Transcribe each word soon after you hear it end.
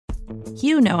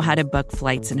You know how to book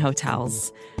flights and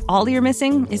hotels. All you're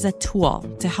missing is a tool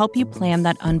to help you plan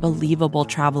that unbelievable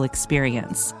travel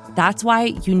experience. That's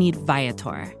why you need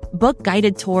Viator. Book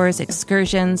guided tours,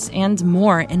 excursions, and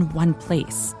more in one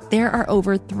place. There are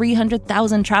over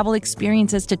 300,000 travel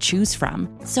experiences to choose from,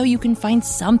 so you can find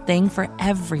something for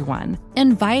everyone.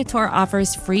 And Viator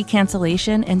offers free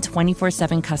cancellation and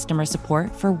 24/7 customer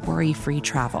support for worry-free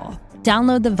travel.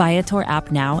 Download the Viator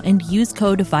app now and use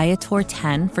code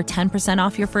Viator10 for 10%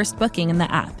 off your first booking in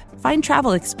the app. Find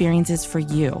travel experiences for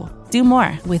you. Do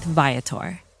more with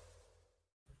Viator.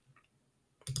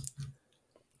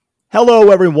 Hello,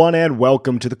 everyone, and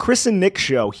welcome to the Chris and Nick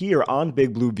Show here on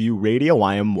Big Blue View Radio.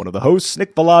 I am one of the hosts,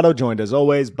 Nick Vallado, joined as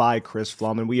always by Chris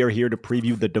Flum, and we are here to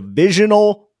preview the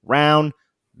divisional round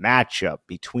matchup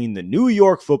between the New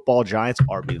York Football Giants,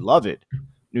 our beloved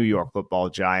New York Football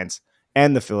Giants,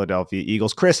 and the Philadelphia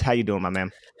Eagles. Chris, how you doing, my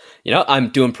man? You know, I'm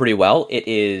doing pretty well. It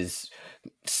is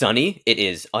sunny. It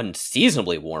is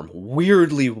unseasonably warm,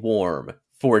 weirdly warm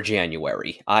for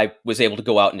January. I was able to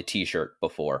go out in a t-shirt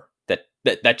before.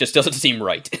 That just doesn't seem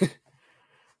right.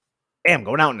 Damn,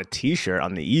 going out in a t-shirt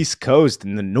on the East Coast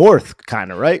in the North,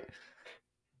 kind of, right?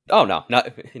 Oh, no, not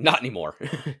anymore.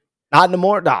 Not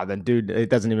anymore? Nah, then, dude,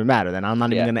 it doesn't even matter. Then I'm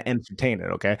not even going to entertain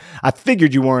it, okay? I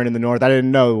figured you weren't in the North. I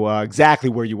didn't know exactly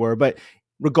where you were, but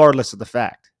regardless of the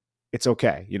fact, it's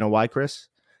okay. You know why, Chris?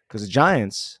 Because the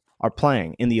Giants are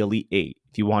playing in the Elite Eight,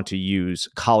 if you want to use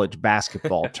college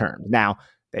basketball terms. Now,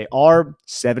 they are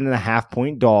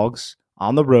 7.5-point dogs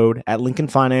on the road at Lincoln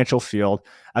Financial Field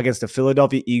against the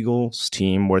Philadelphia Eagles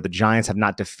team where the Giants have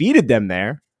not defeated them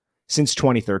there since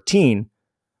 2013.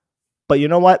 But you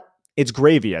know what? It's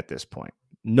gravy at this point.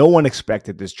 No one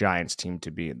expected this Giants team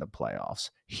to be in the playoffs.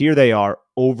 Here they are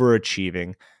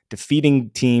overachieving,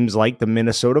 defeating teams like the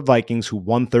Minnesota Vikings who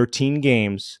won 13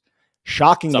 games,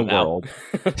 shocking the world.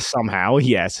 Somehow,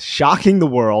 yes, shocking the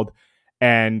world.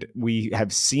 And we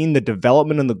have seen the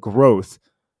development and the growth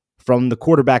from the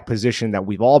quarterback position that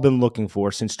we've all been looking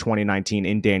for since 2019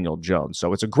 in Daniel Jones.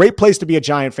 So it's a great place to be a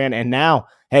Giant fan. And now,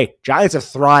 hey, Giants have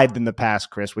thrived in the past,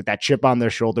 Chris, with that chip on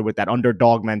their shoulder, with that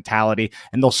underdog mentality,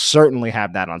 and they'll certainly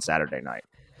have that on Saturday night.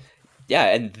 Yeah,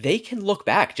 and they can look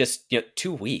back just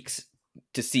 2 weeks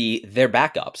to see their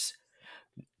backups.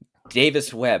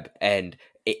 Davis Webb and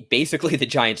basically the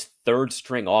Giants'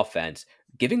 third-string offense,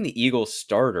 giving the Eagles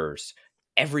starters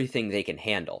everything they can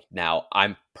handle. Now,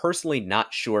 I'm personally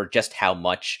not sure just how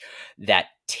much that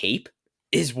tape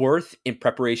is worth in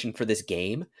preparation for this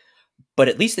game, but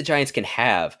at least the Giants can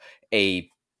have a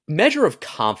measure of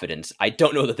confidence I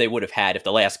don't know that they would have had if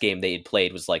the last game they had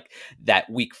played was like that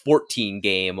Week 14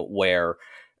 game where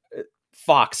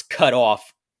Fox cut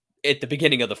off at the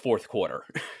beginning of the fourth quarter.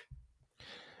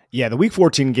 Yeah, the Week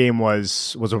 14 game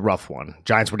was a rough one.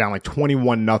 Giants were down like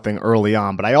 21-0 early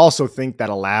on, but I also think that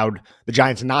allowed the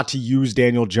Giants not to use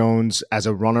Daniel Jones as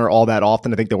a runner all that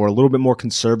often. I think they were a little bit more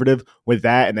conservative with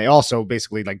that, and they also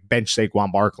basically like benched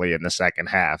Saquon Barkley in the second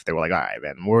half. They were like, all right,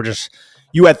 man,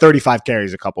 you had 35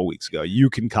 carries a couple weeks ago. You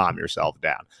can calm yourself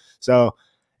down. So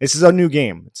this is a new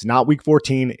game. It's not Week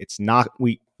 14. It's not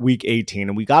Week 18,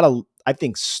 and we got to, I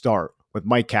think, start with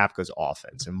Mike Kafka's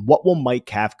offense. And what will Mike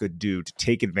Kafka do to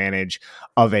take advantage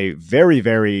of a very,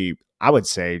 very, I would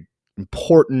say,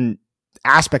 important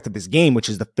aspect of this game, which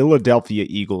is the Philadelphia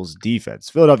Eagles defense.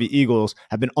 Philadelphia Eagles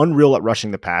have been unreal at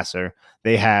rushing the passer.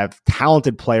 They have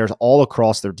talented players all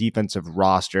across their defensive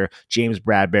roster. James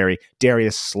Bradbury,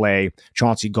 Darius Slay,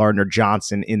 Chauncey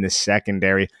Gardner-Johnson in the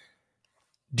secondary.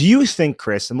 Do you think,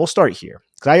 Chris, and we'll start here,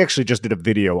 because I actually just did a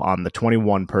video on the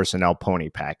 21 personnel pony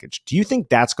package. Do you think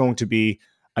that's going to be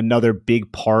another big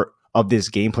part of this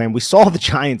game plan? We saw the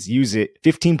Giants use it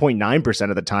 15.9%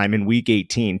 of the time in Week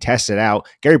 18, test it out.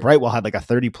 Gary Brightwell had like a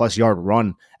 30-plus yard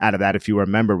run out of that, if you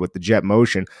remember, with the jet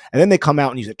motion. And then they come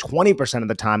out and use it 20% of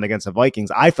the time against the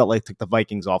Vikings. I felt like took the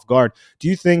Vikings off guard. Do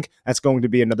you think that's going to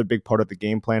be another big part of the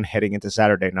game plan heading into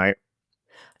Saturday night?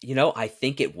 I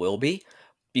think it will be,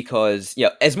 because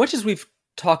as much as we've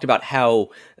talked about how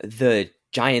the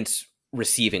Giants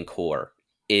receiving core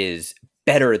is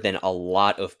better than a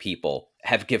lot of people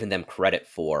have given them credit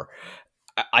for,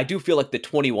 I do feel like the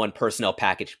 21 personnel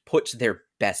package puts their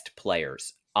best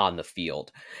players on the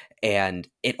field. And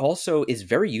it also is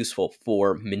very useful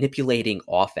for manipulating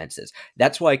offenses.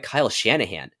 That's why Kyle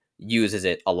Shanahan uses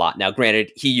it a lot. Now,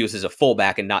 granted, he uses a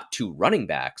fullback and not two running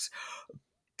backs,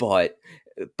 but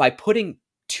by putting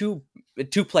two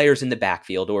players in the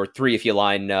backfield, or three if you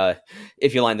line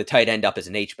the tight end up as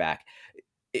an H-back,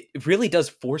 it really does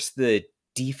force the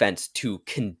defense to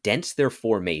condense their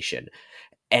formation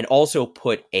and also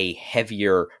put a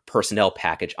heavier personnel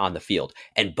package on the field.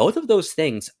 And both of those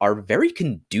things are very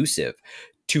conducive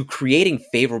to creating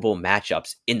favorable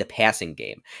matchups in the passing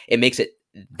game. It makes it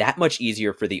that much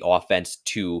easier for the offense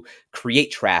to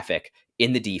create traffic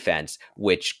in the defense,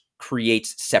 which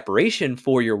creates separation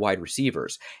for your wide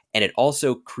receivers. And it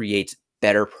also creates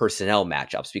better personnel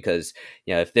matchups because,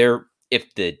 if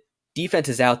the defense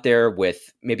is out there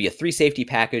with maybe a 3 safety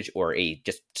package or a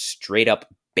just straight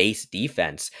up base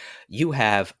defense, you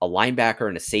have a linebacker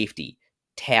and a safety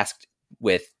tasked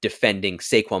with defending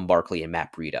Saquon Barkley and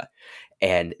Matt Breida.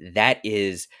 And that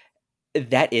is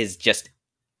just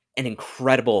an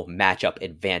incredible matchup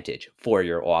advantage for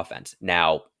your offense.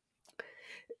 Now,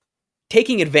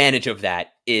 taking advantage of that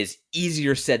is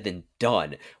easier said than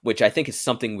done, which I think is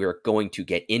something we're going to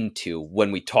get into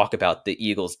when we talk about the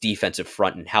Eagles' defensive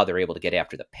front and how they're able to get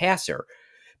after the passer.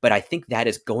 But I think that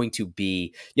is going to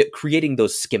be creating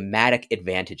those schematic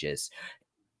advantages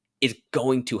is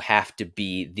going to have to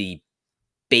be the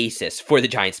basis for the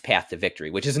Giants' path to victory,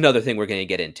 which is another thing we're going to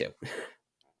get into.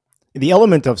 The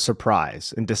element of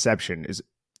surprise and deception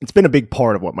it's been a big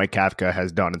part of what Mike Kafka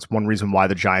has done. It's one reason why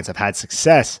the Giants have had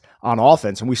success on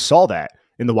offense, and we saw that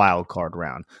in the wild card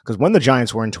round. Because when the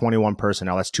Giants were in 21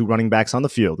 personnel, that's 2 running backs on the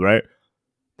field, right?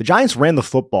 The Giants ran the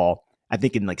football, I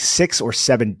think, in like 6 or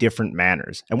 7 different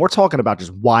manners. And we're talking about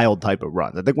just wild type of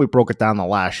runs. I think we broke it down the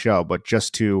last show, but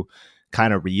just to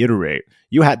kind of reiterate,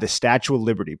 you had the Statue of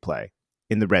Liberty play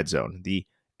in the red zone, the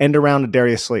end around of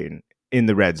Darius Slayton in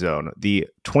the red zone, the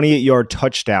 28-yard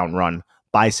touchdown run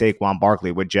by Saquon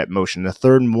Barkley with jet motion, the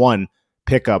 3rd and 1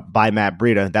 pickup by Matt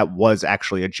Breida that was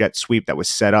actually a jet sweep that was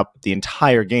set up the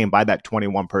entire game by that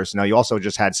 21 personnel. You also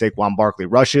just had Saquon Barkley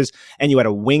rushes, and you had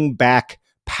a wing back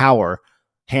power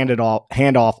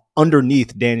handoff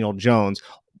underneath Daniel Jones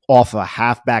off a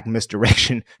halfback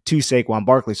misdirection to Saquon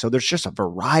Barkley. So there's just a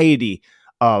variety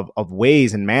of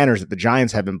ways and manners that the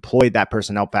Giants have employed that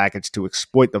personnel package to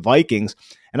exploit the Vikings.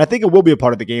 And I think it will be a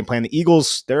part of the game plan. The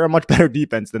Eagles, they're a much better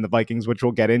defense than the Vikings, which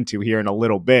we'll get into here in a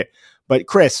little bit. But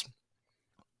Chris,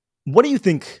 what do you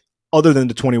think, other than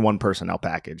the 21 personnel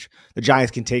package, the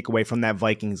Giants can take away from that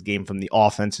Vikings game from the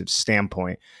offensive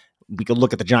standpoint? We could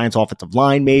look at the Giants' offensive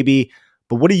line maybe,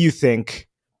 but what do you think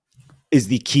is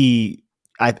the key,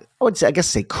 I would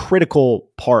say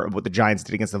critical part of what the Giants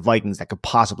did against the Vikings that could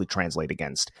possibly translate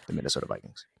against the Minnesota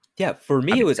Vikings? Yeah, for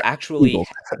me, it was actually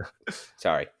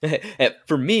sorry.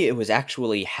 For me, it was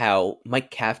actually how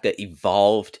Mike Kafka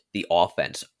evolved the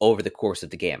offense over the course of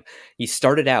the game. He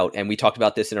started out, and we talked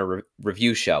about this in a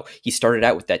review show, he started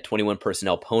out with that 21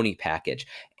 personnel pony package,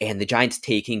 and the Giants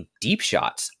taking deep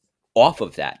shots off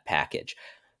of that package.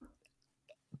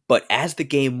 But as the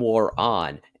game wore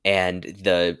on and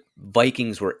the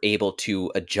Vikings were able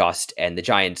to adjust and the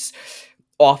Giants'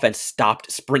 offense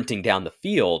stopped sprinting down the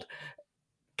field,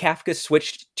 Kafka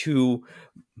switched to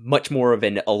much more of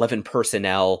an 11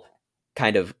 personnel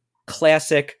kind of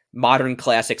modern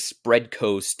classic spread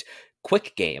coast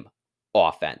quick game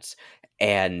offense.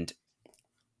 And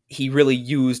he really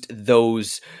used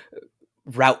those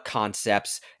route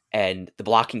concepts and the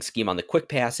blocking scheme on the quick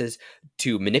passes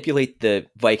to manipulate the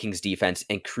Vikings defense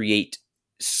and create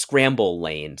scramble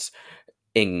lanes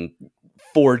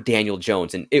for Daniel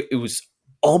Jones. And it was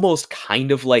almost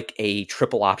kind of like a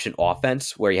triple option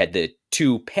offense where you had the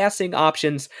 2 passing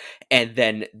options and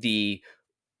then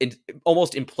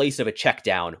almost in place of a check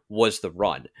down was the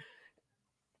run.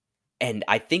 And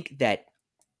I think that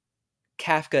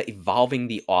Kafka evolving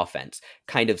the offense,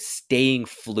 kind of staying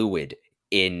fluid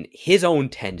in his own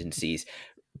tendencies,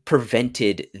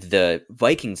 prevented the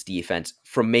Vikings defense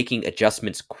from making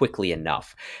adjustments quickly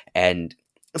enough. And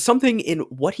something in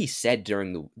what he said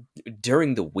during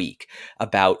the week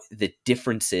about the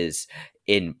differences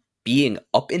in being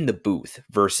up in the booth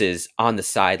versus on the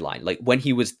sideline, like when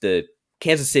he was the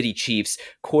Kansas City Chiefs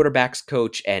quarterbacks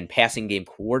coach and passing game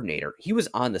coordinator, he was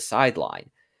on the sideline.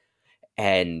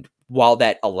 And while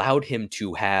that allowed him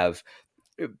to have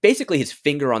basically his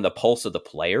finger on the pulse of the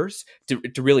players to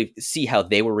really see how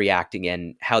they were reacting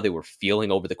and how they were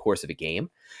feeling over the course of a game,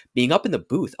 being up in the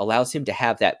booth allows him to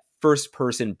have that first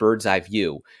person bird's eye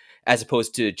view, as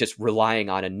opposed to just relying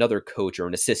on another coach or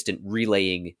an assistant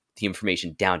relaying the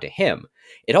information down to him.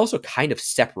 It also kind of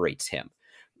separates him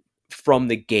from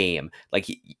the game. Like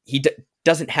he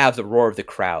doesn't have the roar of the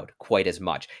crowd quite as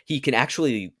much. He can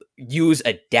actually use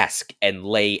a desk and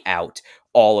lay out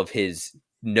all of his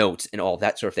notes and all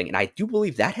that sort of thing. And I do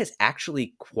believe that has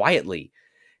actually quietly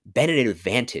been an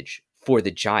advantage for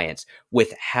the Giants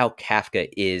with how Kafka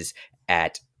is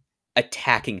at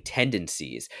attacking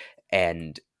tendencies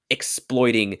and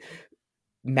exploiting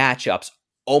matchups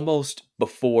almost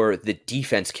before the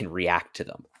defense can react to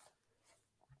them.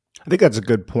 I think that's a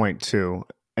good point too.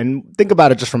 And think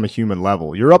about it just from a human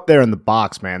level. You're up there in the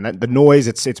box, man. The noise,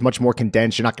 it's much more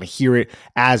condensed. You're not going to hear it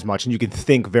as much, and you can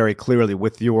think very clearly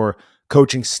with your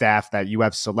coaching staff that you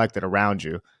have selected around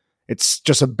you. It's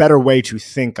just a better way to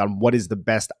think on what is the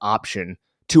best option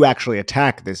to actually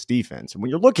attack this defense. And when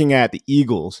you're looking at the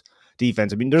Eagles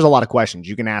defense, I mean, there's a lot of questions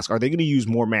you can ask. Are they going to use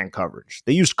more man coverage?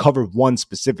 They used cover one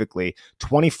specifically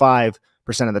 25%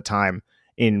 of the time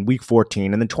in week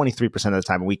 14, and then 23% of the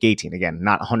time in week 18. Again,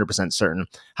 not 100% certain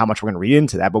how much we're going to read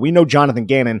into that, but we know Jonathan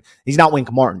Gannon, he's not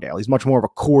Wink Martindale. He's much more of a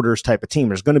quarters type of team.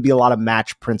 There's going to be a lot of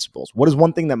match principles. What is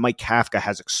one thing that Mike Kafka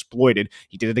has exploited?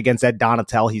 He did it against Ed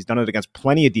Donatel. He's done it against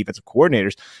plenty of defensive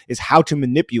coordinators, is how to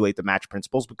manipulate the match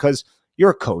principles, because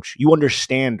you're a coach. You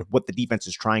understand what the defense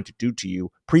is trying to do to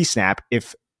you pre-snap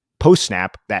if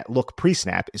post-snap, that look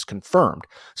pre-snap is confirmed.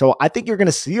 So I think you're going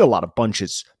to see a lot of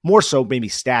bunches, more so maybe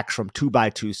stacks from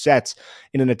 2x2 sets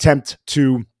in an attempt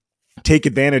to take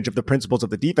advantage of the principles of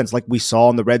the defense like we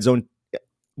saw in the red zone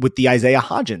with the Isaiah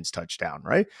Hodgins touchdown,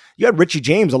 right? You had Richie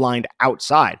James aligned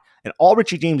outside, and all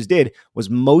Richie James did was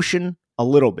motion a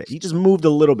little bit. He just moved a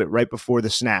little bit right before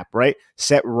the snap, right?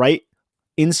 Set right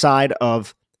inside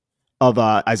of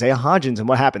Isaiah Hodgins, and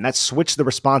what happened? That switched the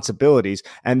responsibilities,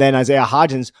 and then Isaiah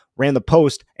Hodgins ran the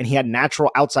post, and he had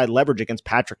natural outside leverage against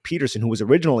Patrick Peterson, who was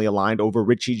originally aligned over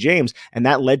Richie James, and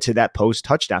that led to that post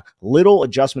touchdown. Little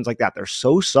adjustments like that, they're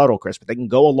so subtle, Chris, but they can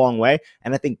go a long way,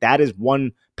 and I think that is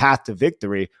one path to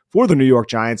victory for the New York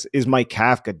Giants, is Mike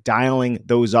Kafka dialing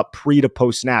those up pre to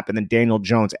post snap, and then Daniel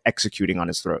Jones executing on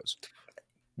his throws.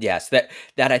 Yes, that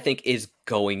I think is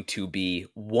going to be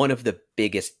one of the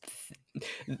biggest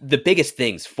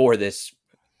things for this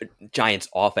Giants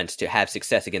offense to have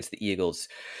success against the Eagles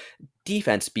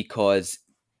defense, because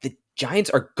the Giants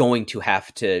are going to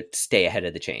have to stay ahead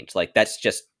of the change. Like that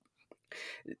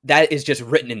is just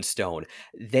written in stone.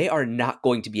 They are not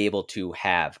going to be able to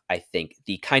have, I think,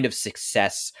 the kind of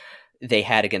success they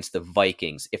had against the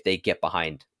Vikings if they get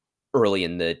behind early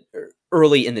in the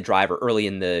drive,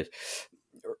 or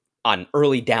on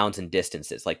early downs and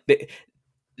distances. Like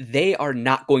they are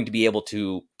not going to be able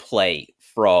to play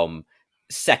from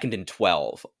 2nd and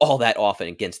 12 all that often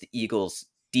against the Eagles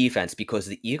defense, because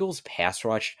the Eagles pass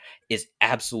rush is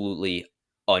absolutely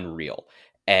unreal.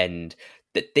 And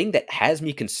the thing that has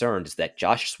me concerned is that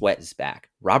Josh Sweat is back.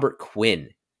 Robert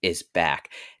Quinn is back.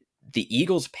 The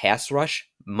Eagles pass rush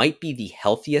might be the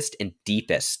healthiest and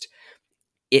deepest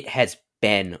it has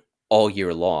been all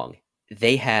year long.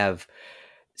 They have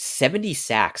 70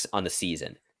 sacks on the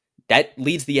season. That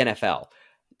leads the NFL.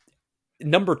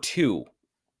 Number 2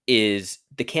 is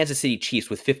the Kansas City Chiefs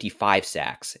with 55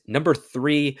 sacks. Number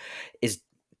 3 is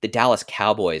the Dallas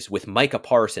Cowboys with Micah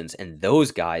Parsons and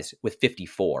those guys with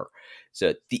 54.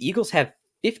 So the Eagles have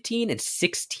 15 and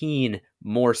 16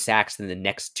 more sacks than the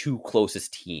next 2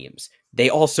 closest teams. They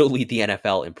also lead the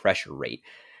NFL in pressure rate.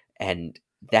 And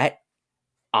that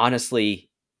honestly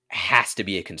has to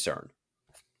be a concern.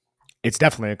 It's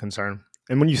definitely a concern.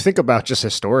 And when you think about just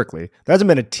historically, there hasn't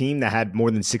been a team that had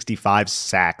more than 65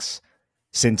 sacks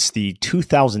since the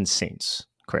 2000 Saints,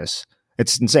 Chris.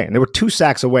 It's insane. They were 2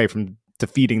 sacks away from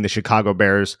defeating the Chicago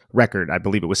Bears record. I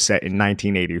believe it was set in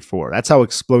 1984. That's how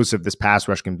explosive this pass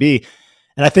rush can be.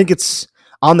 And I think it's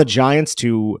on the Giants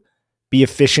to be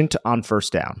efficient on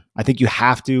first down. I think you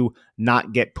have to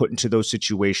not get put into those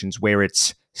situations where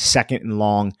it's 2nd and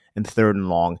long and 3rd and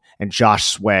long, and Josh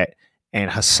Sweat and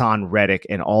Hassan Reddick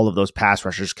and all of those pass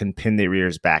rushers can pin their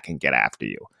ears back and get after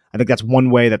you. I think that's one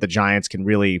way that the Giants can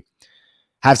really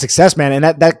have success, man.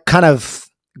 And that kind of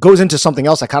goes into something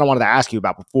else I kind of wanted to ask you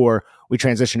about before we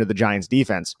transition to the Giants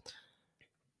defense.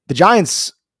 The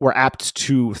Giants were apt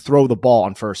to throw the ball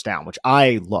on first down, which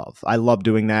I love. I love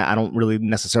doing that. I don't really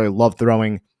necessarily love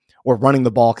throwing or running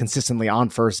the ball consistently on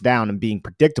first down and being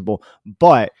predictable.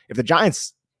 But if the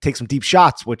Giants take some deep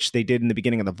shots, which they did in the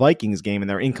beginning of the Vikings game, and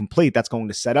they're incomplete, that's going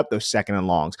to set up those 2nd and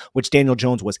longs, which Daniel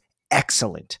Jones was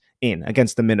excellent in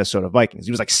against the Minnesota Vikings.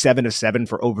 He was like 7 of 7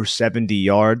 for over 70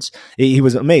 yards. He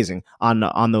was amazing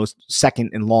on those 2nd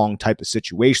and long type of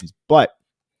situations. But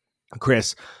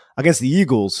Chris, against the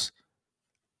Eagles,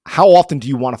 how often do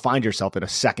you want to find yourself in a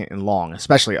 2nd and long,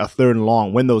 especially a 3rd and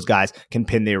long, when those guys can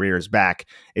pin their ears back?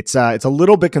 It's a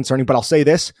little bit concerning, but I'll say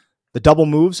this. The double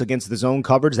moves against the zone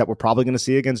coverage that we're probably going to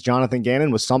see against Jonathan Gannon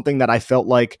was something that I felt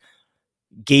like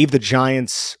gave the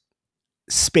Giants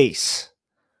space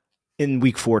in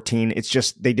week 14. It's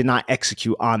just they did not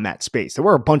execute on that space. There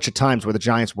were a bunch of times where the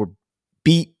Giants were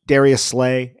beat Darius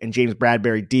Slay and James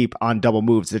Bradbury deep on double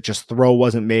moves that just throw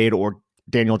wasn't made or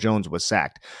Daniel Jones was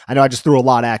sacked. I know I just threw a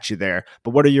lot at you there,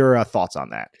 but what are your thoughts on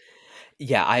that?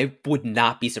 Yeah, I would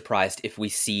not be surprised if we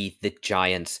see the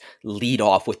Giants lead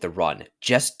off with the run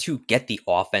just to get the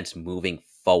offense moving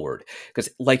forward. Because,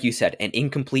 like you said, an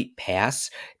incomplete pass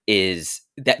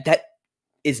that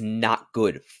is not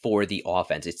good for the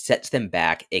offense. It sets them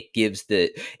back. It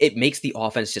makes the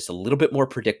offense just a little bit more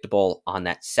predictable on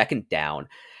that second down.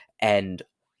 And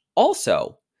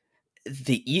also,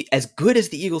 as good as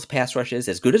the Eagles pass rush is,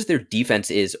 as good as their defense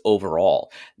is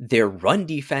overall, their run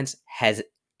defense has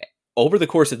over the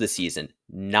course of the season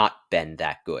not been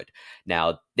that good.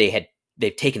 Now they've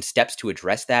taken steps to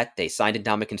address that. They signed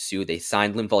Ndamukong Suh, they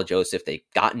signed Linval Joseph, they've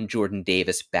gotten Jordan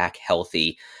Davis back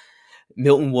healthy.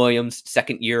 Milton Williams,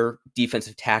 second year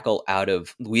defensive tackle out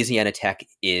of Louisiana Tech,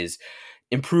 is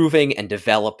improving and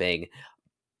developing,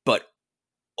 but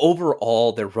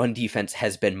overall their run defense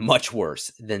has been much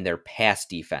worse than their pass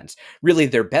defense. Really,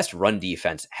 their best run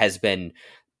defense has been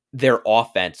their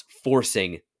offense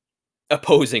forcing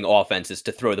opposing offenses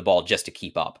to throw the ball just to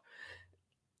keep up.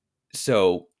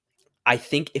 So I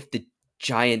think if the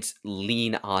Giants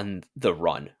lean on the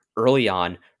run early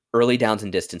on, early downs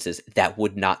and distances, that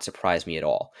would not surprise me at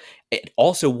all. It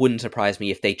also wouldn't surprise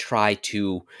me if they try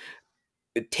to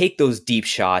take those deep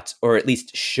shots, or at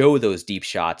least show those deep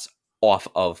shots off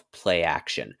of play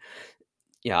action.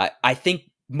 I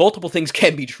think multiple things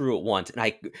can be true at once,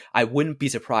 and I wouldn't be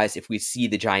surprised if we see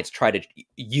the Giants try to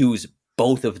use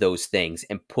both of those things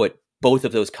and put both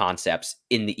of those concepts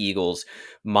in the Eagles'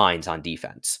 minds on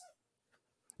defense.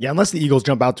 Yeah, unless the Eagles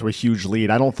jump out to a huge lead,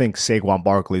 I don't think Saquon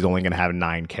Barkley is only going to have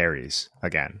 9 carries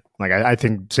again. Like, I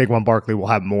think Saquon Barkley will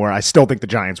have more. I still think the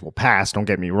Giants will pass. Don't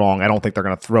get me wrong. I don't think they're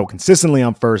going to throw consistently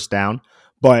on first down,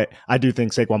 but I do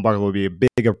think Saquon Barkley will be a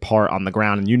bigger part on the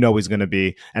ground, and he's going to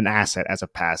be an asset as a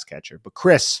pass catcher. But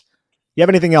Chris, you have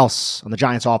anything else on the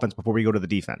Giants offense before we go to the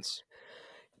defense?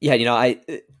 Yeah,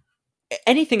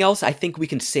 anything else I think we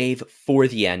can save for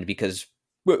the end, because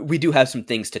we do have some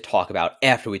things to talk about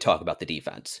after we talk about the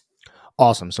defense.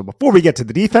 Awesome. So before we get to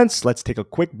the defense, let's take a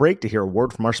quick break to hear a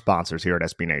word from our sponsors here at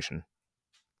SB Nation.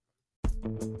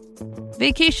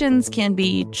 Vacations can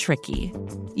be tricky.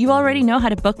 You already know how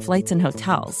to book flights and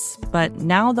hotels, but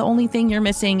now the only thing you're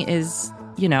missing is,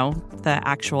 the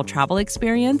actual travel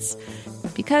experience.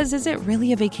 Because is it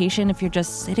really a vacation if you're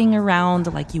just sitting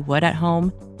around like you would at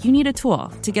home? You need a tool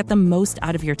to get the most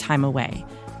out of your time away.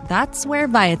 That's where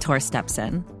Viator steps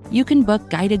in. You can book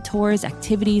guided tours,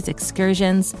 activities,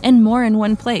 excursions, and more in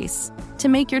one place to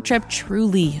make your trip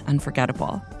truly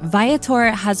unforgettable.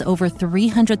 Viator has over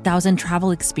 300,000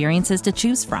 travel experiences to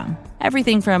choose from.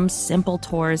 Everything from simple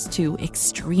tours to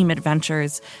extreme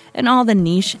adventures and all the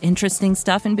niche, interesting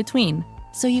stuff in between.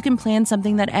 So you can plan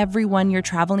something that everyone you're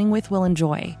traveling with will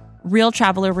enjoy. Real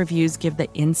traveler reviews give the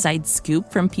inside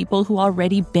scoop from people who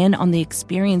already been on the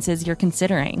experiences you're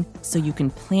considering, so you can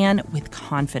plan with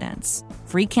confidence.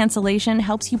 Free cancellation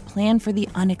helps you plan for the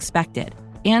unexpected.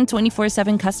 And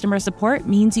 24/7 customer support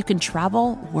means you can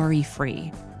travel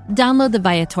worry-free. Download the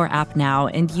Viator app now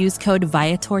and use code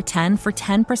Viator10 for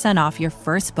 10% off your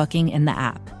first booking in the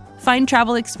app. Find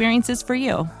travel experiences for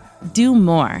you. Do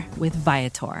more with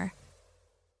Viator.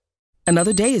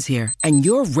 Another day is here, and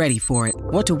you're ready for it.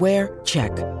 What to wear?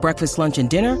 Check. Breakfast, lunch, and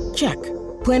dinner? Check.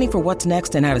 Planning for what's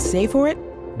next and how to save for it?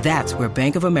 That's where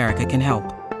Bank of America can help.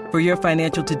 For your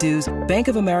financial to-dos, Bank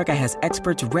of America has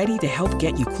experts ready to help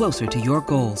get you closer to your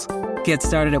goals. Get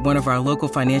started at one of our local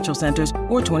financial centers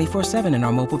or 24/7 in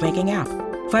our mobile banking app.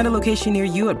 Find a location near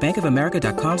you at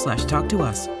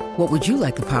bankofamerica.com/talktous. What would you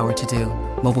like the power to do?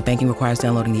 Mobile banking requires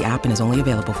downloading the app and is only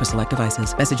available for select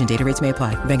devices. Message and data rates may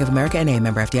apply. Bank of America NA,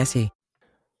 member FDIC.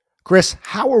 Chris,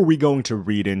 how are we going to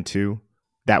read into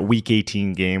that Week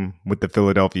 18 game with the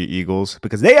Philadelphia Eagles?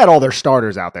 Because they had all their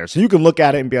starters out there. So you can look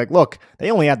at it and be like, look, they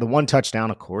only had the one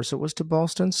touchdown. Of course, it was to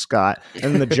Boston Scott.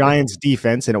 And then the Giants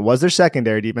defense, and it was their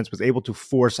secondary defense, was able to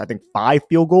force, I think, 5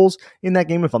 field goals in that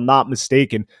game, if I'm not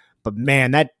mistaken. But man,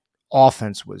 that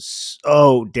offense was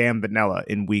so damn vanilla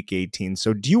in Week 18.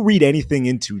 So do you read anything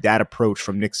into that approach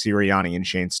from Nick Sirianni and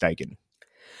Shane Steichen?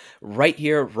 Right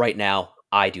here, right now,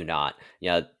 I do not.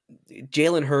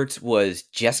 Jalen Hurts was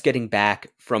just getting back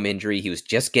from injury. He was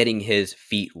just getting his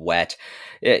feet wet.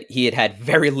 He had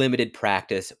very limited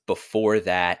practice before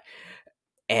that.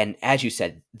 And as you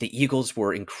said, the Eagles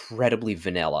were incredibly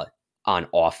vanilla on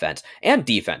offense and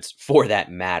defense, for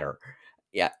that matter.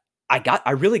 Yeah,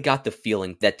 I really got the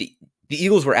feeling that the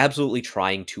Eagles were absolutely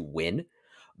trying to win,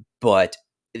 but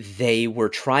they were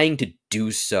trying to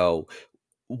do so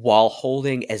while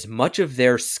holding as much of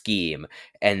their scheme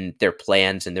and their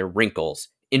plans and their wrinkles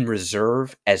in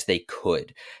reserve as they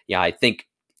could. I think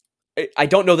I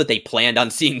don't know that they planned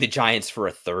on seeing the Giants for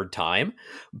a third time,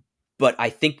 but I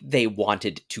think they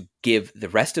wanted to give the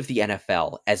rest of the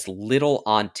NFL as little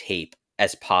on tape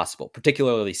as possible,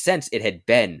 particularly since it had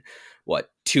been,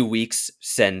 2 weeks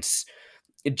since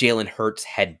Jalen Hurts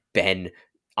had been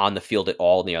on the field at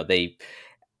all. They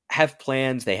have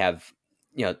plans, they have,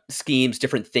 schemes,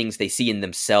 different things they see in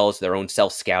themselves, their own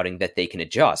self-scouting that they can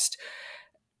adjust.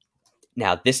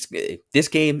 Now, this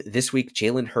game this week,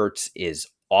 Jalen Hurts is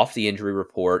off the injury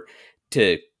report.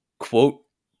 To quote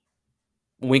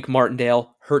Wink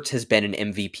Martindale, Hurts has been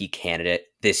an MVP candidate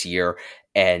this year,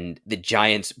 and the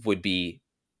Giants would be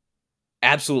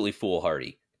absolutely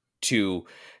foolhardy to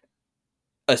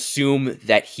assume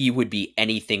that he would be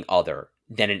anything other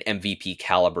than an MVP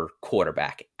caliber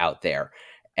quarterback out there.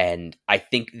 And I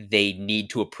think they need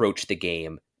to approach the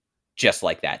game just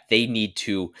like that. They need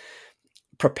to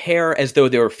prepare as though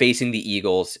they were facing the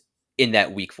Eagles in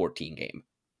that Week 14 game.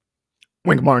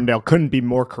 Wink Martindale couldn't be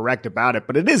more correct about it,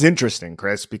 but it is interesting,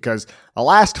 Chris, because the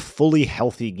last fully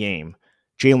healthy game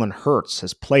Jalen Hurts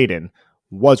has played in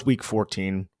was Week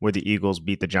 14, where the Eagles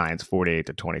beat the Giants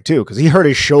 48-22, because he hurt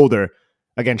his shoulder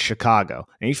against Chicago,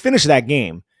 and he finished that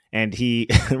game, and he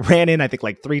ran in, I think,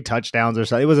 like 3 touchdowns or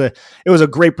so. It was a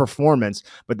great performance,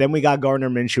 but then we got Gardner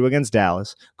Minshew against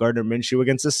Dallas, Gardner Minshew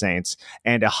against the Saints,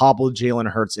 and a hobbled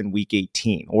Jalen Hurts in Week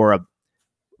 18, or a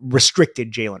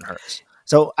restricted Jalen Hurts.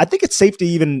 So I think it's safe to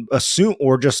even assume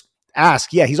or just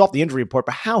ask, he's off the injury report,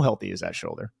 but how healthy is that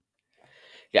shoulder?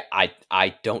 Yeah,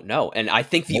 I don't know. And I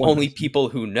think the only people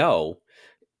who know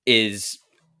is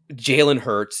Jalen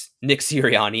Hurts, Nick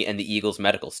Sirianni, and the Eagles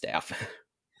medical staff.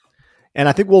 And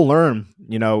I think we'll learn,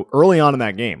 early on in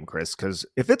that game, Chris, because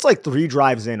if it's like 3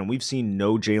 drives in and we've seen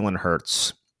no Jalen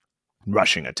Hurts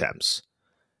rushing attempts,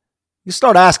 you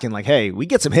start asking, like, hey, we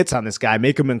get some hits on this guy,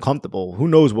 make him uncomfortable. Who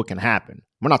knows what can happen?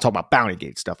 We're not talking about bounty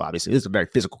gate stuff, obviously. This is a very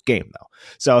physical game, though.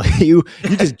 So you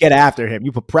just get after him.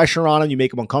 You put pressure on him. You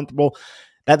make him uncomfortable.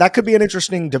 That could be an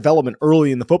interesting development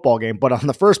early in the football game. But on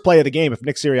the first play of the game, if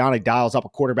Nick Sirianni dials up a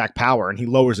quarterback power and he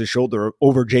lowers his shoulder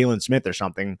over Jalen Smith or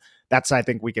something, I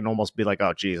think we can almost be like,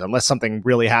 oh, geez, unless something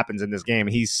really happens in this game,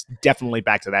 he's definitely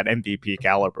back to that MVP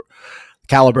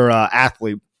caliber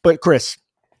athlete. But Chris,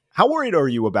 how worried are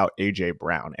you about A.J.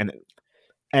 Brown and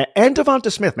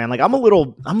Devonta Smith, man? Like, I'm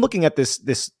looking at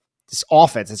this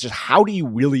offense. It's just, how do you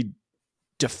really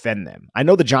defend them? I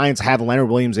know the Giants have Leonard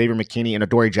Williams, Xavier McKinney, and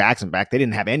Adoree Jackson back. They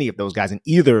didn't have any of those guys in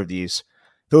either of these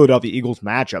Philadelphia Eagles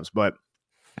matchups, but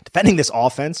defending this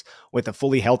offense with a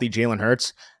fully healthy Jalen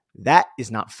Hurts, that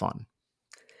is not fun.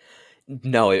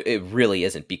 No, it really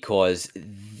isn't, because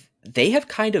they have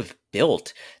kind of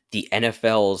built the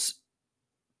NFL's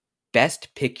best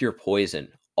pick your poison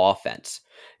offense,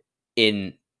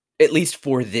 in at least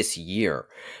for this year,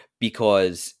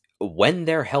 because when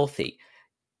they're healthy,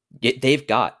 they've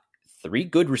got 3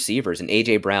 good receivers in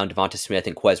A.J. Brown, Devonta Smith,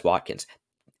 and Quez Watkins.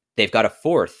 They've got a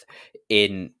 4th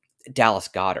in Dallas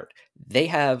Goedert. They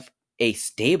have a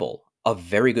stable of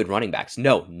very good running backs.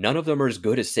 No, none of them are as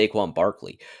good as Saquon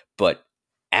Barkley, but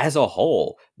as a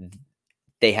whole,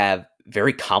 they have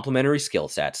very complementary skill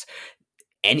sets,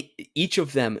 and each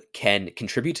of them can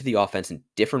contribute to the offense in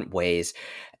different ways,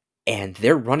 and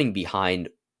they're running behind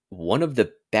one of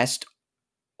the best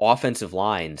offensive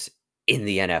lines in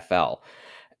the NFL.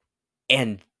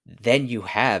 And then you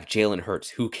have Jalen Hurts,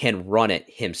 who can run it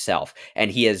himself,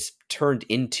 and he has turned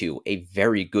into a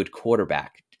very good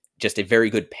quarterback, just a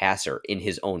very good passer in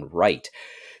his own right.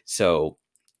 So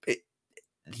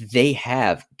they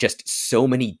have just so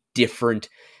many different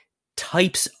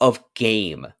types of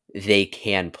game they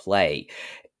can play.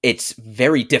 It's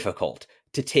very difficult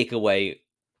to take away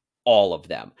all of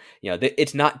them.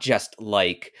 It's not just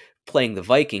like playing the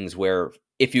Vikings, where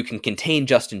if you can contain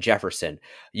Justin Jefferson,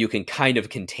 you can kind of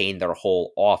contain their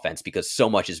whole offense, because so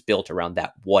much is built around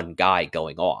that one guy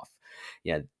going off.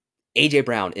 AJ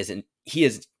Brown he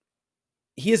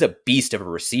is a beast of a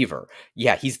receiver.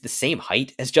 Yeah, he's the same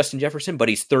height as Justin Jefferson, but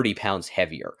he's 30 pounds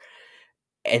heavier.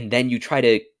 And then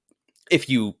if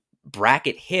you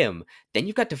bracket him, then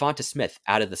you've got Devonta Smith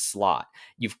out of the slot.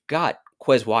 You've got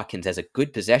Quez Watkins as a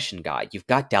good possession guy. You've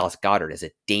got Dallas Goedert as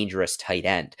a dangerous tight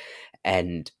end.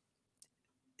 And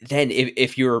then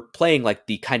if you're playing like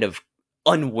the kind of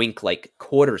unwink like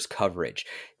quarters coverage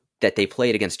that they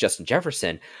played against Justin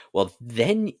Jefferson, well,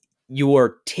 then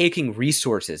you're taking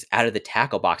resources out of the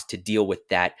tackle box to deal with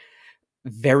that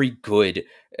very good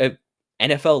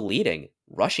NFL leading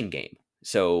rushing game.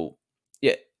 So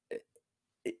yeah,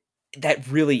 that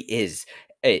really is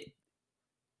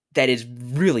that is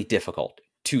really difficult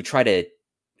to try to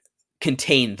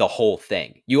contain the whole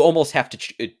thing. You almost have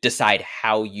to decide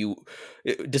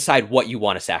what you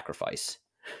want to sacrifice.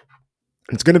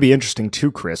 It's going to be interesting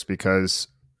too, Chris, because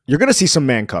you're going to see some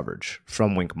man coverage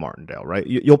from Wink Martindale, right?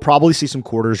 You'll probably see some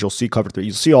quarters. You'll see cover 3.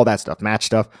 You'll see all that stuff, match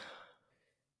stuff.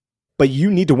 But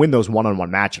you need to win those one-on-one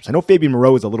matchups. I know Fabian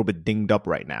Moreau is a little bit dinged up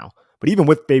right now, but even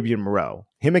with Fabian Moreau,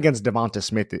 him against Devonta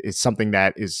Smith is something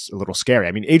that is a little scary.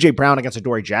 I mean, A.J. Brown against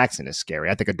Adoree Jackson is scary.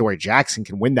 I think Adoree Jackson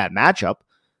can win that matchup,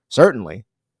 certainly.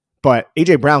 But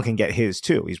A.J. Brown can get his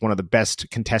too. He's one of the best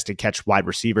contested catch wide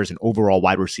receivers and overall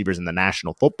wide receivers in the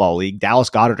National Football League. Dallas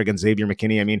Goedert against Xavier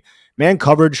McKinney. I mean, man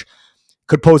coverage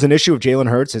could pose an issue if Jalen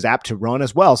Hurts is apt to run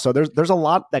as well. So there's a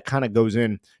lot that kind of goes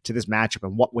into this matchup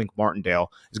and what Wink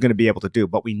Martindale is going to be able to do.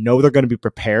 But we know they're going to be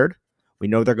prepared. We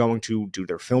know they're going to do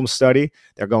their film study.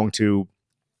 They're going to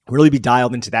really be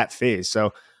dialed into that phase.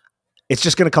 So it's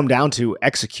just going to come down to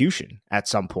execution at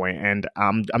some point. And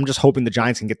I'm just hoping the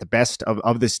Giants can get the best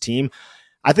of this team.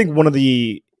 I think one of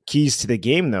the keys to the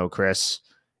game, though, Chris,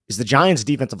 is the Giants'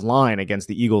 defensive line against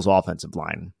the Eagles' offensive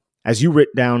line. As you writ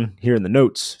down here in the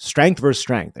notes, strength versus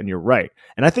strength, and you're right.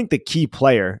 And I think the key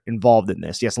player involved in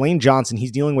this, yes, Lane Johnson,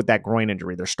 he's dealing with that groin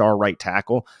injury, their star right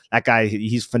tackle. That guy,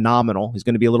 he's phenomenal. He's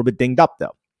going to be a little bit dinged up,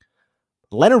 though.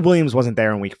 Leonard Williams wasn't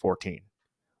there in Week 14.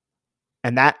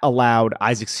 And that allowed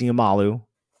Isaac Seumalo,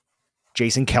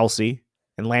 Jason Kelce,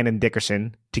 and Landon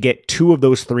Dickerson to get 2 of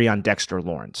those 3 on Dexter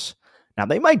Lawrence. Now,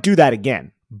 they might do that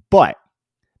again, but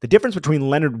the difference between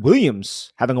Leonard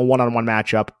Williams having a one-on-one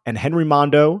matchup and Henry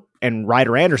Mondo and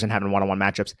Ryder Anderson having one-on-one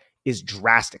matchups is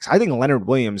drastic. So I think Leonard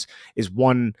Williams is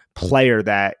one player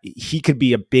that he could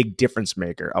be a big difference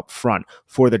maker up front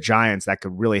for the Giants that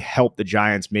could really help the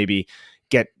Giants maybe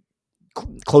get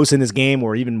close in this game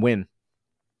or even win.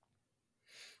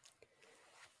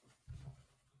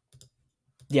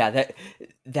 Yeah,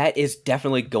 that is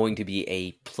definitely going to be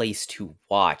a place to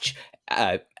watch,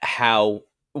 how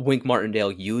Wink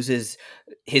Martindale uses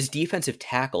his defensive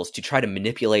tackles to try to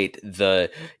manipulate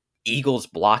the Eagles'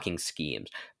 blocking schemes.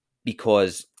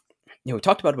 Because, we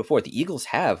talked about it before, the Eagles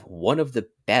have one of the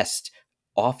best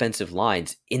offensive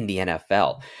lines in the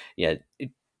NFL. Yeah,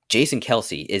 Jason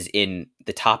Kelce is in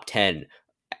the top 10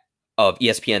 of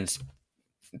ESPN's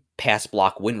pass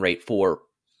block win rate for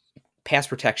pass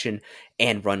protection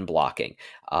and run blocking.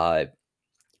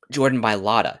 Jordan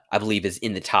Mailata, I believe, is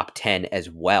in the top 10 as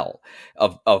well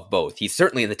of both. He's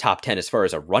certainly in the top 10 as far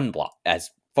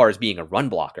as being a run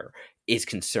blocker is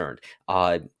concerned.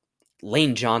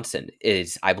 Lane Johnson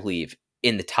is, I believe,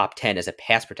 in the top 10 as a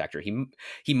pass protector.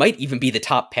 He might even be the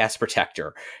top pass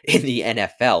protector in the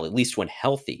NFL, at least when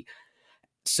healthy.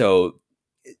 So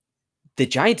the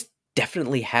Giants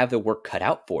definitely have the work cut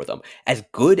out for them. As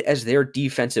good as their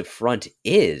defensive front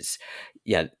is,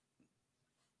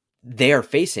 they are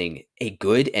facing a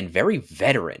good and very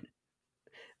veteran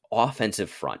offensive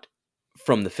front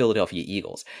from the Philadelphia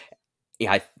Eagles.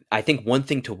 I think one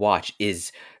thing to watch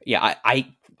is,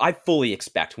 I fully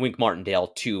expect Wink Martindale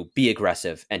to be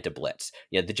aggressive and to blitz.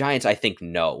 The Giants, I think,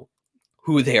 know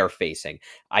who they are facing.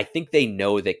 I think they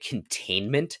know that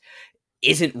containment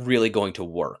isn't really going to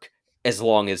work as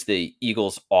long as the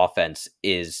Eagles' offense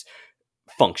is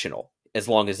functional, as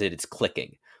long as it is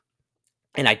clicking.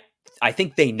 And I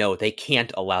think they know they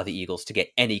can't allow the Eagles to get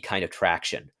any kind of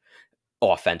traction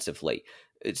offensively.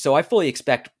 So I fully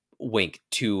expect Wink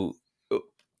to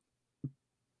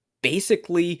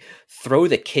basically throw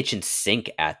the kitchen sink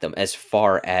at them as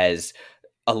far as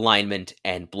alignment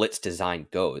and blitz design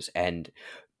goes. And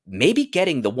maybe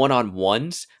getting the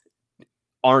one-on-ones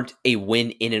aren't a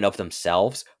win in and of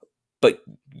themselves, but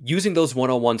using those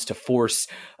one-on-ones to force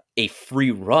a free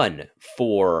run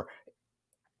for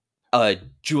a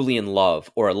Julian Love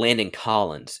or a Landon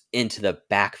Collins into the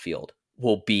backfield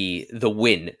will be the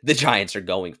win the Giants are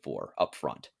going for up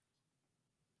front.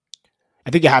 I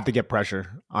think you have to get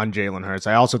pressure on Jalen Hurts.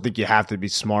 I also think you have to be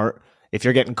smart. If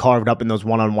you're getting carved up in those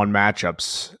one-on-one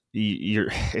matchups,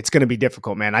 it's going to be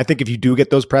difficult, man. I think if you do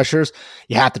get those pressures,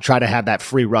 you have to try to have that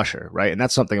free rusher, right? And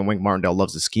that's something Wink Martindale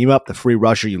loves to scheme up, the free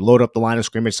rusher. You load up the line of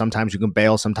scrimmage. Sometimes you can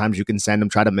bail. Sometimes you can send them,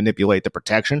 try to manipulate the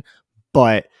protection.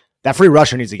 But that free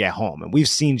rusher needs to get home. And we've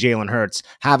seen Jalen Hurts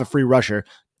have a free rusher,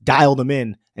 dial them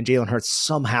in, and Jalen Hurts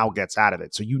somehow gets out of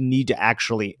it. So you need to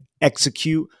actually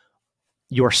execute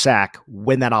your sack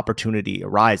when that opportunity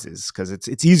arises, because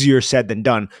it's easier said than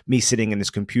done, me sitting in this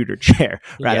computer chair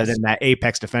rather than that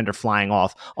apex defender flying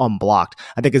off unblocked.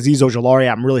 I think Azeez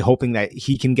Ojulari, I'm really hoping that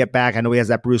he can get back. I know he has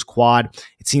that bruised quad.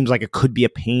 It seems like it could be a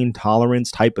pain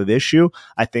tolerance type of issue.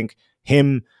 I think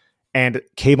him and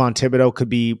Kayvon Thibodeaux could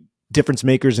be difference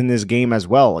makers in this game as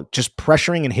well. Just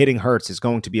pressuring and hitting Hurts is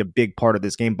going to be a big part of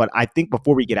this game. But I think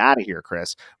before we get out of here,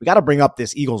 Chris, we got to bring up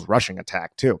this Eagles rushing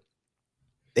attack too.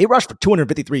 They rushed for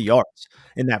 253 yards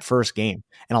in that first game.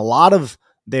 And a lot of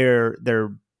their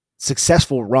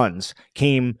successful runs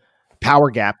came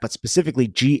power gap, but specifically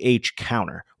GH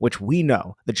counter, which we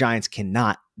know the Giants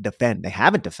cannot defend. They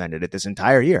haven't defended it this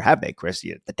entire year, have they, Chris?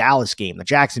 The Dallas game, the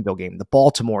Jacksonville game, the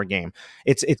Baltimore game.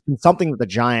 It's been something that the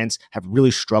Giants have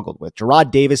really struggled with.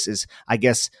 Jarrad Davis is, I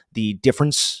guess, the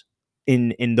difference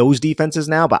in those defenses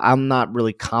now, but I'm not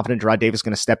really confident Jarrad Davis is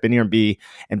going to step in here and be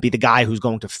the guy who's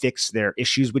going to fix their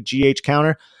issues with GH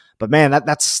counter. But man,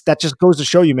 that just goes to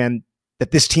show you, man, that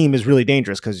this team is really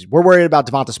dangerous, because we're worried about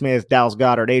Devonta Smith, Dallas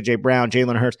Goedert, AJ Brown,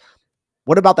 Jalen Hurts.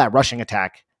 What about that rushing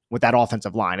attack with that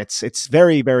offensive line? It's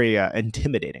very, very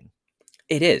intimidating.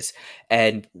 It is.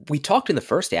 And we talked in the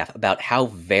first half about how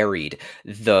varied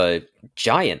the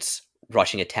Giants'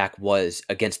 rushing attack was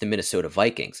against the Minnesota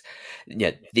Vikings.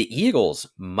 Yet the Eagles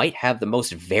might have the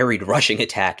most varied rushing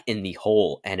attack in the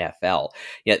whole NFL.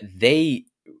 Yet they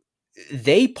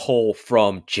pull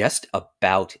from just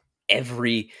about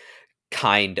every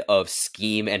kind of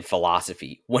scheme and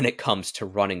philosophy when it comes to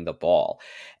running the ball.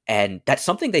 And that's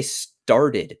something they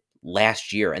started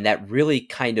last year, and that really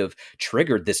kind of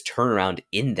triggered this turnaround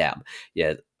in them.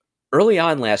 Yeah, early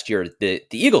on last year, the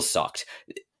Eagles sucked,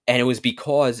 and it was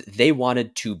because they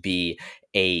wanted to be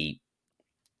a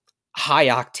high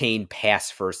octane pass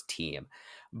first team,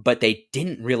 but they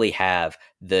didn't really have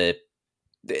that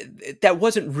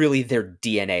wasn't really their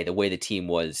DNA, the way the team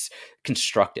was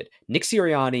constructed. Nick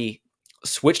Sirianni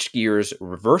switched gears,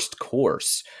 reversed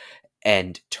course,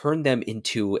 and turned them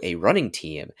into a running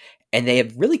team. And they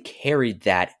have really carried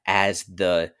that as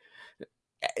the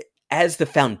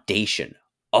foundation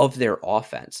of their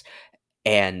offense.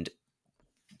 And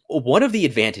one of the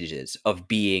advantages of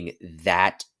being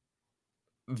that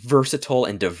versatile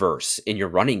and diverse in your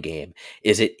running game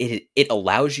is it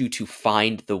allows you to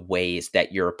find the ways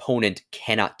that your opponent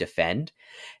cannot defend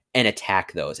and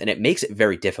attack those. And it makes it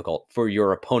very difficult for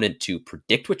your opponent to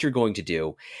predict what you're going to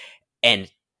do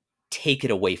and take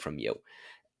it away from you.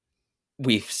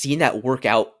 We've seen that work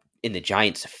out in the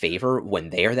Giants' favor when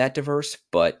they are that diverse,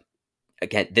 but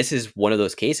again, this is one of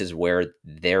those cases where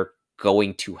they're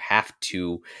going to have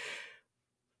to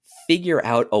figure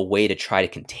out a way to try to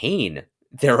contain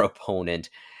their opponent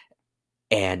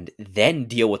and then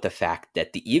deal with the fact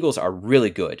that the Eagles are really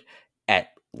good at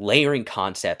layering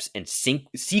concepts and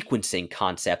sequencing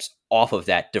concepts off of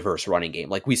that diverse running game.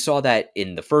 Like we saw that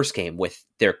in the first game with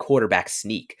their quarterback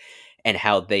sneak and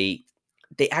how they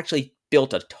actually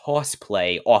built a toss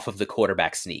play off of the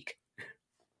quarterback sneak.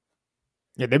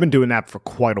 Yeah, they've been doing that for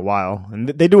quite a while. And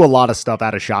they do a lot of stuff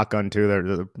out of shotgun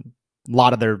too. A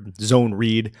lot of their zone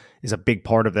read is a big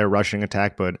part of their rushing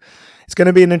attack, but it's going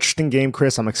to be an interesting game,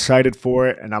 Chris. I'm excited for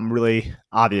it, and I'm really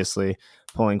obviously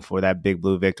pulling for that Big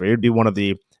Blue victory. It would be one of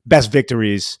the best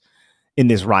victories in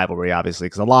this rivalry, obviously,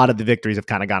 because a lot of the victories have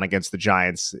kind of gone against the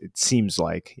Giants. It seems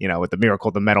like, with the miracle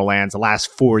of the Meadowlands, the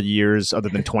last 4 years, other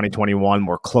than 2021,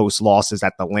 were close losses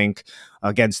at the Link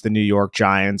against the New York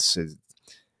Giants.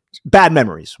 Bad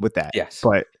memories with that. Yes.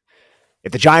 But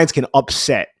if the Giants can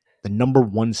upset the number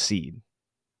 1 seed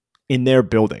in their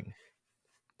building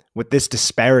with this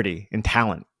disparity in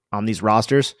talent on these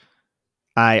rosters,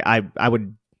 I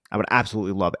would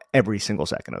absolutely love every single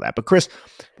second of that. But Chris,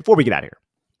 before we get out of here,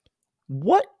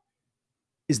 what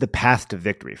is the path to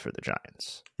victory for the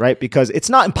Giants, right? Because it's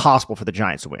not impossible for the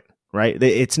Giants to win, right?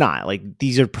 It's not. Like,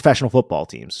 these are professional football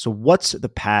teams. So what's the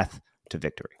path to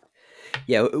victory?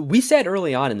 Yeah, we said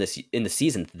early on in the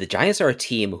season, the Giants are a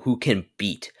team who can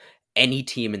beat any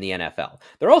team in the NFL.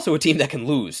 They're also a team that can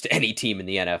lose to any team in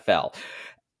the NFL.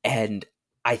 And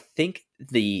I think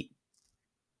the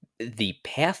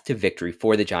path to victory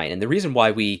for the Giants, and the reason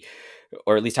why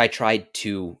or at least I tried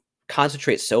to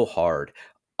concentrate so hard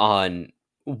on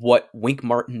what Wink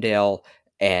Martindale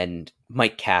and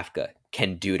Mike Kafka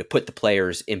can do to put the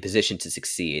players in position to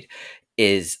succeed,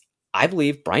 is I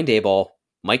believe Brian Daboll,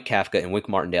 Mike Kafka, and Wink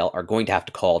Martindale are going to have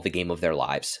to call the game of their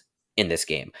lives in this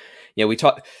game. We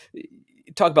talk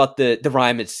about the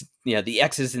rhyme. It's the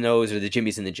X's and O's, or the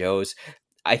Jimmies and the Joes.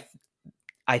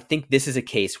 I think this is a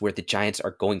case where the Giants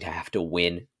are going to have to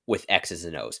win with X's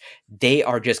and O's. They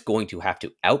are just going to have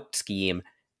to out scheme,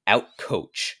 out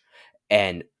coach,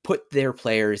 and put their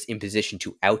players in position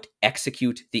to out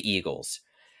execute the Eagles.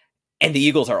 And the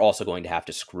Eagles are also going to have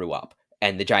to screw up,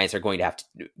 and the Giants are going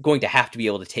to have to be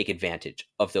able to take advantage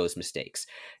of those mistakes.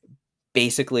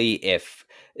 Basically, if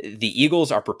the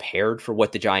Eagles are prepared for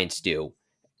what the Giants do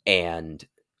and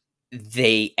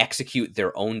they execute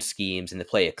their own schemes and they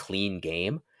play a clean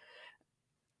game,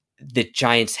 the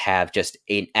Giants have just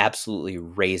an absolutely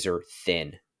razor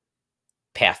thin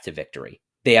path to victory.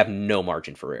 They have no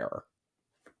margin for error.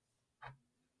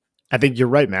 I think you're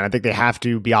right, man. I think they have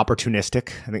to be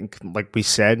opportunistic. I think, like we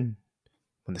said,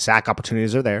 when the sack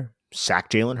opportunities are there, sack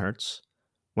Jalen Hurts.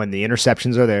 When the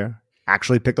interceptions are there,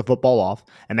 actually pick the football off.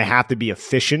 And they have to be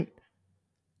efficient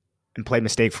and play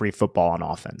mistake-free football on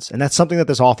offense. And that's something that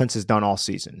this offense has done all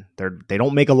season. They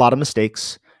don't make a lot of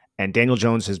mistakes, and Daniel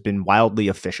Jones has been wildly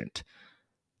efficient.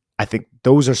 I think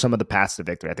those are some of the paths to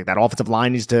victory. I think that offensive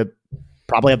line needs to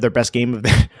probably have their best game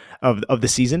of the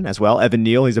season as well. Evan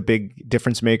Neal, he's a big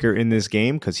difference maker in this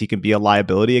game because he can be a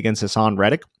liability against Hassan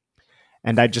Reddick.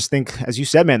 And I just think, as you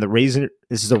said, man,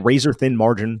 this is a razor-thin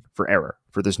margin for error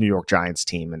for this New York Giants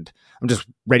team. And I'm just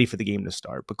ready for the game to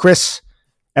start. But Chris,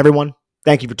 everyone,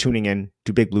 thank you for tuning in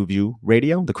to Big Blue View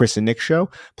Radio, the Chris and Nick Show.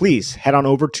 Please head on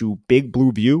over to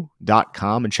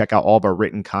bigblueview.com and check out all of our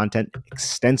written content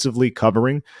extensively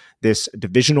covering this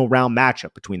divisional round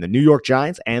matchup between the New York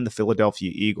Giants and the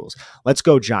Philadelphia Eagles. Let's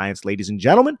go, Giants, ladies and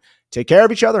gentlemen. Take care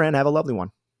of each other and have a lovely one.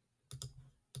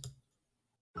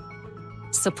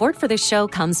 Support for this show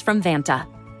comes from Vanta.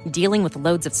 Dealing with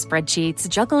loads of spreadsheets,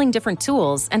 juggling different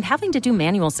tools, and having to do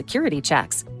manual security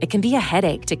checks, it can be a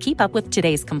headache to keep up with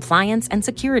today's compliance and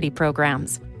security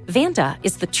programs. Vanta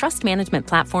is the trust management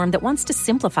platform that wants to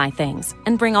simplify things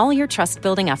and bring all your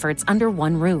trust-building efforts under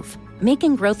one roof,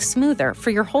 making growth smoother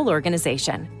for your whole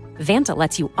organization. Vanta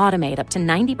lets you automate up to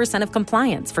 90% of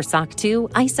compliance for SOC 2,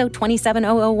 ISO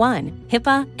 27001,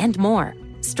 HIPAA, and more.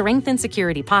 Strengthen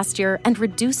security posture and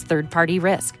reduce third-party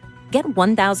risk. Get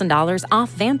 $1,000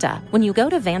 off Vanta when you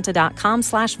go to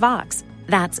vanta.com/Vox.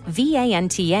 That's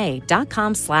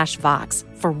VANTA.com/Vox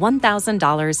for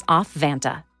 $1,000 off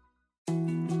Vanta.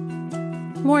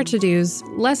 More to-dos,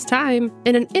 less time,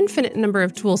 and an infinite number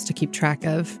of tools to keep track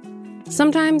of.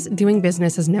 Sometimes doing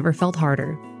business has never felt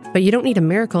harder, but you don't need a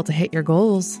miracle to hit your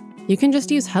goals. You can just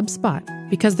use HubSpot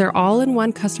because their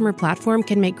all-in-one customer platform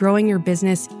can make growing your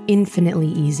business infinitely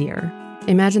easier.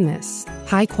 Imagine this: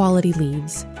 high-quality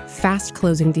leads, fast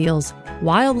closing deals,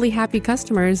 wildly happy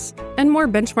customers, and more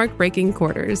benchmark-breaking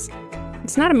quarters.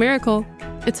 It's not a miracle,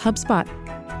 it's HubSpot.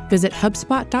 Visit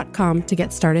HubSpot.com to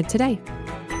get started today.